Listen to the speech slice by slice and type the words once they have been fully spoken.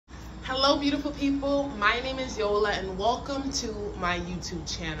Hello beautiful people, my name is Yola and welcome to my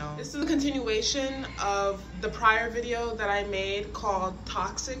YouTube channel. This is a continuation of the prior video that I made called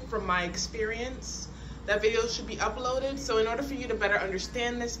Toxic from My Experience. That video should be uploaded, so in order for you to better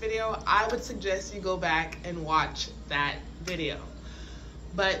understand this video, I would suggest you go back and watch that video.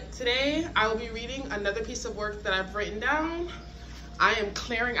 But today I will be reading another piece of work that I've written down. I am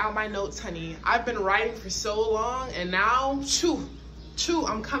clearing out my notes, honey. I've been writing for so long and now,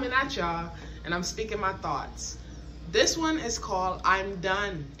 I'm coming at y'all and I'm speaking my thoughts. This one is called I'm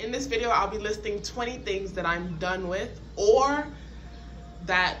Done. In this video, I'll be listing 20 things that I'm done with or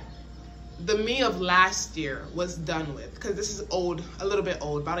that the me of last year was done with, because this is old, a little bit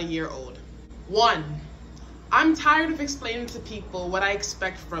old, about a year old. 1, I'm tired of explaining to people what I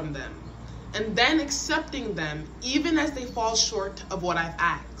expect from them and then accepting them even as they fall short of what I've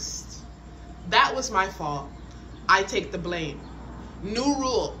asked. That was my fault. I take the blame. New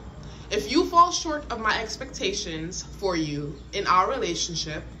rule: if you fall short of my expectations for you in our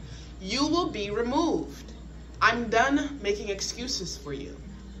relationship, you will be removed. I'm done making excuses for you.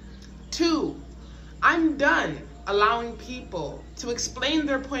 2, I'm done allowing people to explain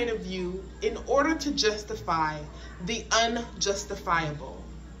their point of view in order to justify the unjustifiable.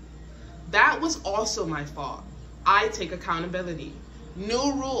 That was also my fault. I take accountability.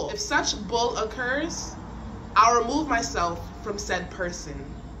 New rule: if such bull occurs, I'll remove myself from said person.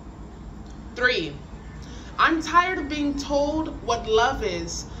 3, I'm tired of being told what love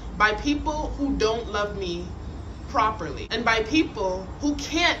is by people who don't love me properly and by people who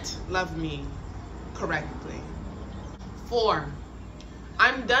can't love me correctly. 4,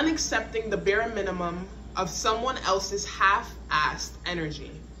 I'm done accepting the bare minimum of someone else's half-assed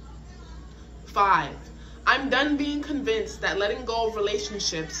energy. 5, I'm done being convinced that letting go of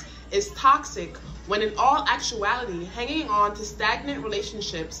relationships is toxic when in all actuality, hanging on to stagnant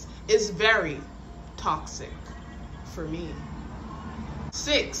relationships is very toxic for me.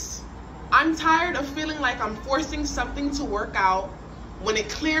 6, I'm tired of feeling like I'm forcing something to work out when it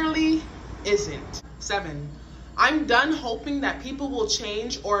clearly isn't. 7, I'm done hoping that people will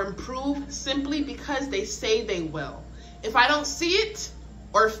change or improve simply because they say they will. If I don't see it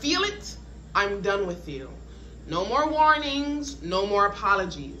or feel it, I'm done with you. No more warnings, no more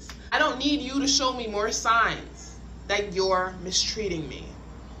apologies. I don't need you to show me more signs that you're mistreating me.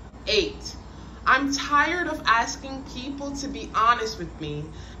 8, I'm tired of asking people to be honest with me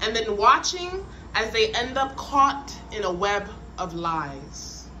and then watching as they end up caught in a web of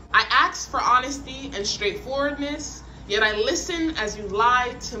lies. I ask for honesty and straightforwardness, yet I listen as you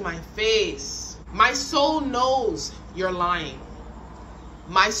lie to my face. My soul knows you're lying.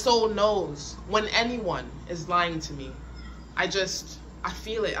 My soul knows when anyone is lying to me. I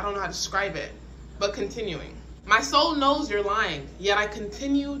feel it. I don't know how to describe it, but continuing. My soul knows you're lying, yet I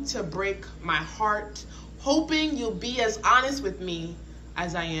continue to break my heart, hoping you'll be as honest with me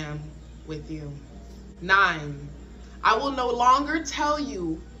as I am with you. 9, I will no longer tell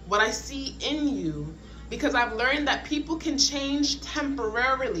you what I see in you because I've learned that people can change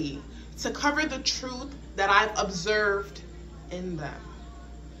temporarily to cover the truth that I've observed in them.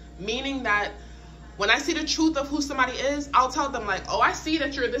 Meaning that when I see the truth of who somebody is, I'll tell them like, oh, I see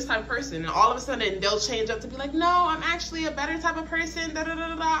that you're this type of person. And all of a sudden they'll change up to be like, no, I'm actually a better type of person, da da da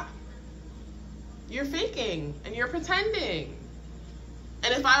da da. You're faking and you're pretending.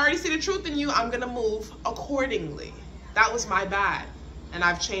 And if I already see the truth in you, I'm gonna move accordingly. That was my bad and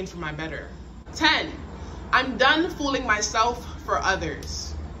I've changed for my better. 10, I'm done fooling myself for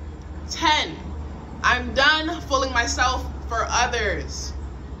others. 10, I'm done fooling myself for others.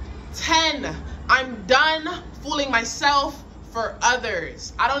 10, I'm done fooling myself for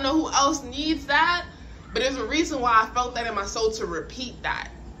others. I don't know who else needs that, but there's a reason why I felt that in my soul to repeat that.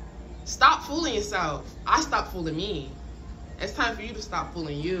 Stop fooling yourself. I stopped fooling me. It's time for you to stop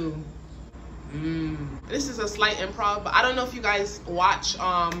fooling you. This is a slight improv, but I don't know if you guys watch,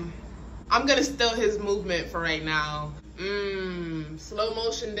 I'm gonna steal his movement for right now. Slow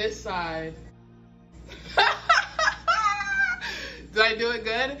motion this side. Did I do it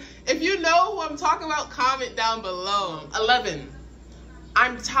good? If you know who I'm talking about, comment down below. 11,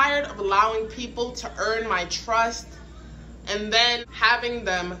 I'm tired of allowing people to earn my trust and then having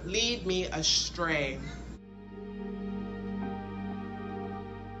them lead me astray.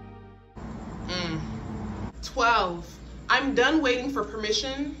 12, I'm done waiting for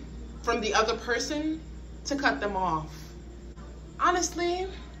permission from the other person to cut them off. Honestly,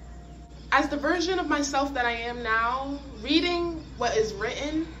 as the version of myself that I am now, reading what is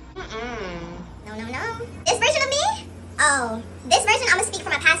written, No. This version of me? Oh, this version, I'm gonna speak for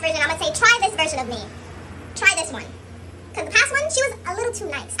my past version. I'm gonna say, try this version of me. Try this one. Because the past one, she was a little too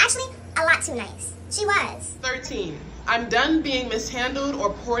nice. Actually, a lot too nice. She was. 13. I'm done being mishandled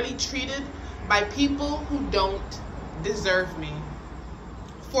or poorly treated by people who don't deserve me.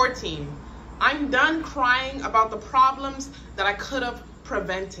 14. I'm done crying about the problems that I could have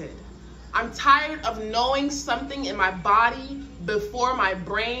prevented. I'm tired of knowing something in my body before my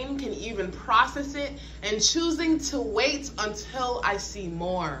brain can even process it and choosing to wait until I see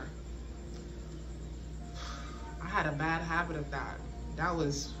more. I had a bad habit of that. That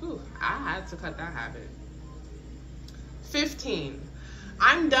was, I had to cut that habit. 15.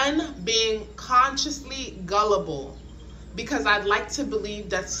 I'm done being consciously gullible because I'd like to believe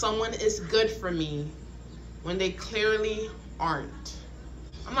that someone is good for me when they clearly aren't.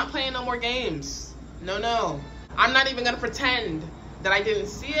 I'm not playing no more games. No. I'm not even gonna pretend that I didn't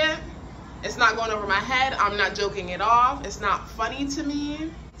see it. It's not going over my head. I'm not joking it off. It's not funny to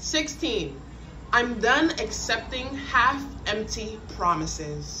me. 16. I'm done accepting half-empty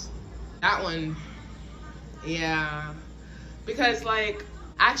promises. That one, yeah. Because like,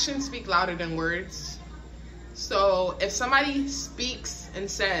 actions speak louder than words. So if somebody speaks and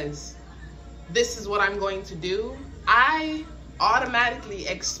says, this is what I'm going to do, I automatically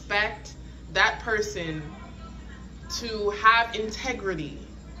expect that person to have integrity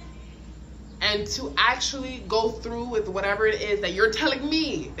and to actually go through with whatever it is that you're telling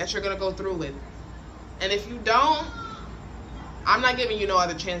me that you're gonna go through with. And if you don't, I'm not giving you no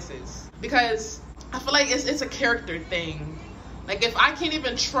other chances. Because I feel like it's a character thing. Like if I can't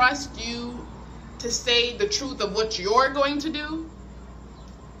even trust you to say the truth of what you're going to do,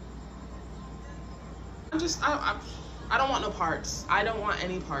 I don't want no parts. I don't want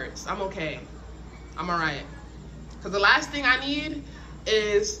any parts. I'm okay. I'm all right. Because the last thing I need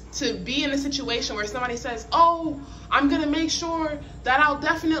is to be in a situation where somebody says, oh, I'm going to make sure that I'll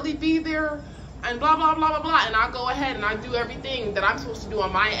definitely be there and blah, blah, blah, blah, blah. And I'll go ahead and I do everything that I'm supposed to do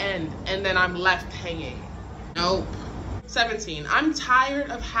on my end. And then I'm left hanging. Nope. 17. I'm tired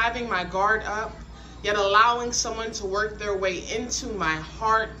of having my guard up, yet allowing someone to work their way into my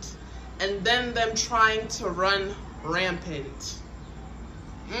heart and then them trying to run rampant.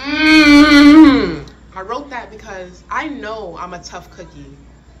 I wrote that because I know I'm a tough cookie.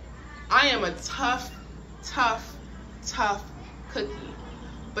 I am a tough cookie.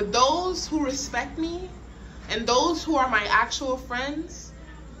 But those who respect me and those who are my actual friends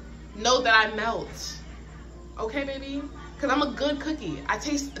know that I melt. Okay, baby? Because I'm a good cookie. I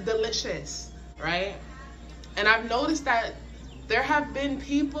taste delicious, right? And I've noticed that there have been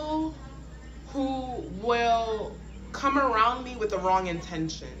people who will come around me with the wrong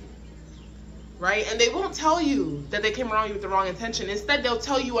intention, right? And they won't tell you that they came around you with the wrong intention. Instead, they'll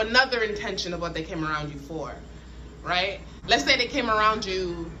tell you another intention of what they came around you for, right? Let's say they came around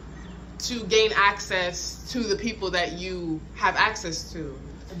you to gain access to the people that you have access to.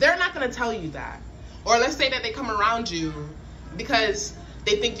 They're not gonna tell you that. Or let's say that they come around you because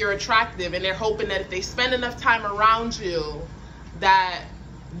they think you're attractive and they're hoping that if they spend enough time around you that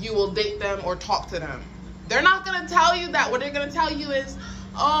you will date them or talk to them. They're not gonna tell you that. What they're gonna tell you is,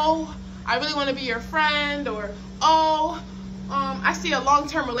 oh, I really wanna be your friend, or oh, I see a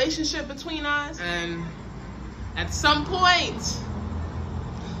long-term relationship between us. And at some point,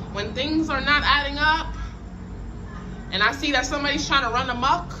 when things are not adding up, and I see that somebody's trying to run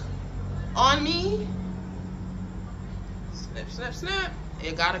amok on me, snip, snip, snip,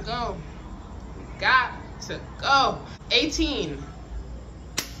 it gotta go. Got to go. 18.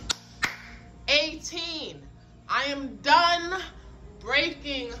 I am done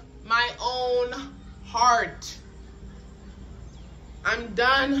breaking my own heart. I'm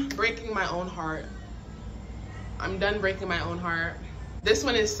done breaking my own heart. I'm done breaking my own heart. This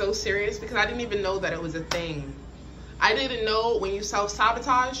one is so serious because I didn't even know that it was a thing. I didn't know when you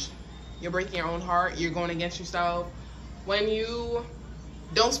self-sabotage, you're breaking your own heart, you're going against yourself. When you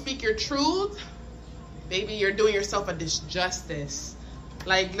don't speak your truth, baby, you're doing yourself a disjustice.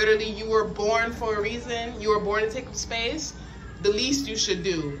 Like literally, you were born for a reason. You were born to take up space. The least you should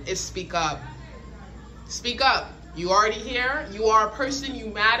do is speak up. Speak up. You already here. You are a person. You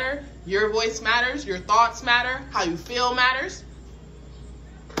matter. Your voice matters. Your thoughts matter. How you feel matters.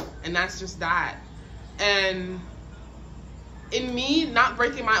 And that's just that. And in me not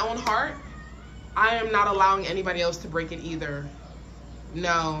breaking my own heart, I am not allowing anybody else to break it either.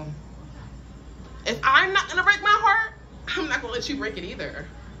 No. If I'm not gonna break my heart, I'm not gonna let you break it either.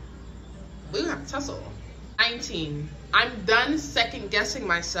 We have to tussle. 19. I'm done second guessing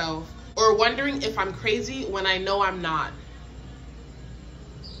myself or wondering if I'm crazy when I know I'm not.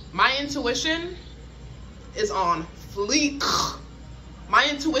 My intuition is on fleek. My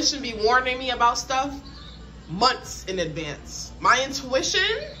intuition be warning me about stuff months in advance. My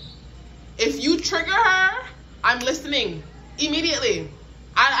intuition If you trigger her, I'm listening immediately.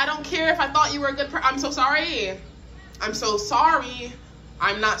 I don't care if I thought you were a good person. I'm so sorry. I'm so sorry.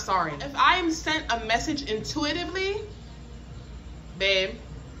 I'm not sorry. If I'm sent a message intuitively, babe,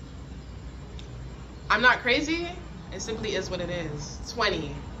 I'm not crazy. It simply is what it is.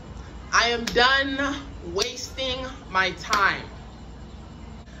 20. I am done wasting my time.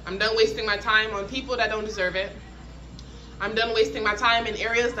 I'm done wasting my time on people that don't deserve it. I'm done wasting my time in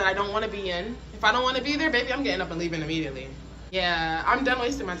areas that I don't want to be in. If I don't want to be there, baby, I'm getting up and leaving immediately. Yeah, I'm done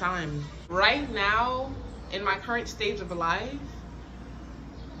wasting my time. Right now, in my current stage of life,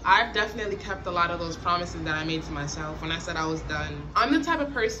 I've definitely kept a lot of those promises that I made to myself when I said I was done. I'm the type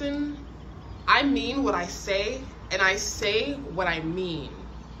of person, I mean what I say, and I say what I mean.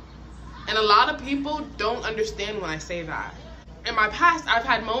 And a lot of people don't understand when I say that. In my past, I've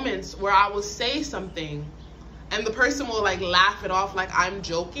had moments where I will say something and the person will like laugh it off like I'm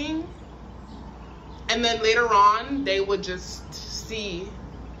joking. And then later on, they would just see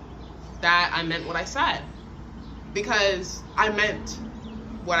that I meant what I said. Because I meant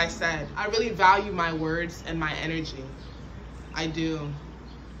what I said. I really value my words and my energy. I do.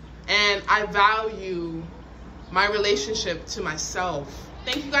 And I value my relationship to myself.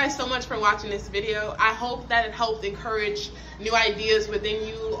 Thank you guys so much for watching this video. I hope that it helped encourage new ideas within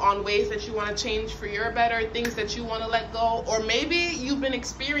you on ways that you want to change for your better, things that you want to let go, or maybe you've been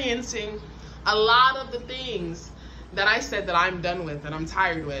experiencing a lot of the things that I said that I'm done with and I'm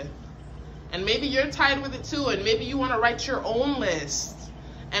tired with. And maybe you're tired with it too, and maybe you want to write your own list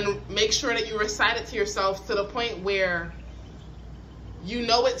and make sure that you recite it to yourself to the point where you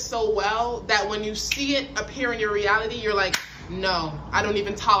know it so well that when you see it appear in your reality, you're like, no, I don't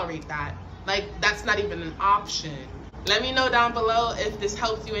even tolerate that. Like, that's not even an option. Let me know down below if this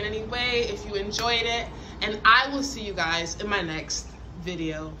helped you in any way, if you enjoyed it, and I will see you guys in my next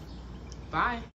video. Bye.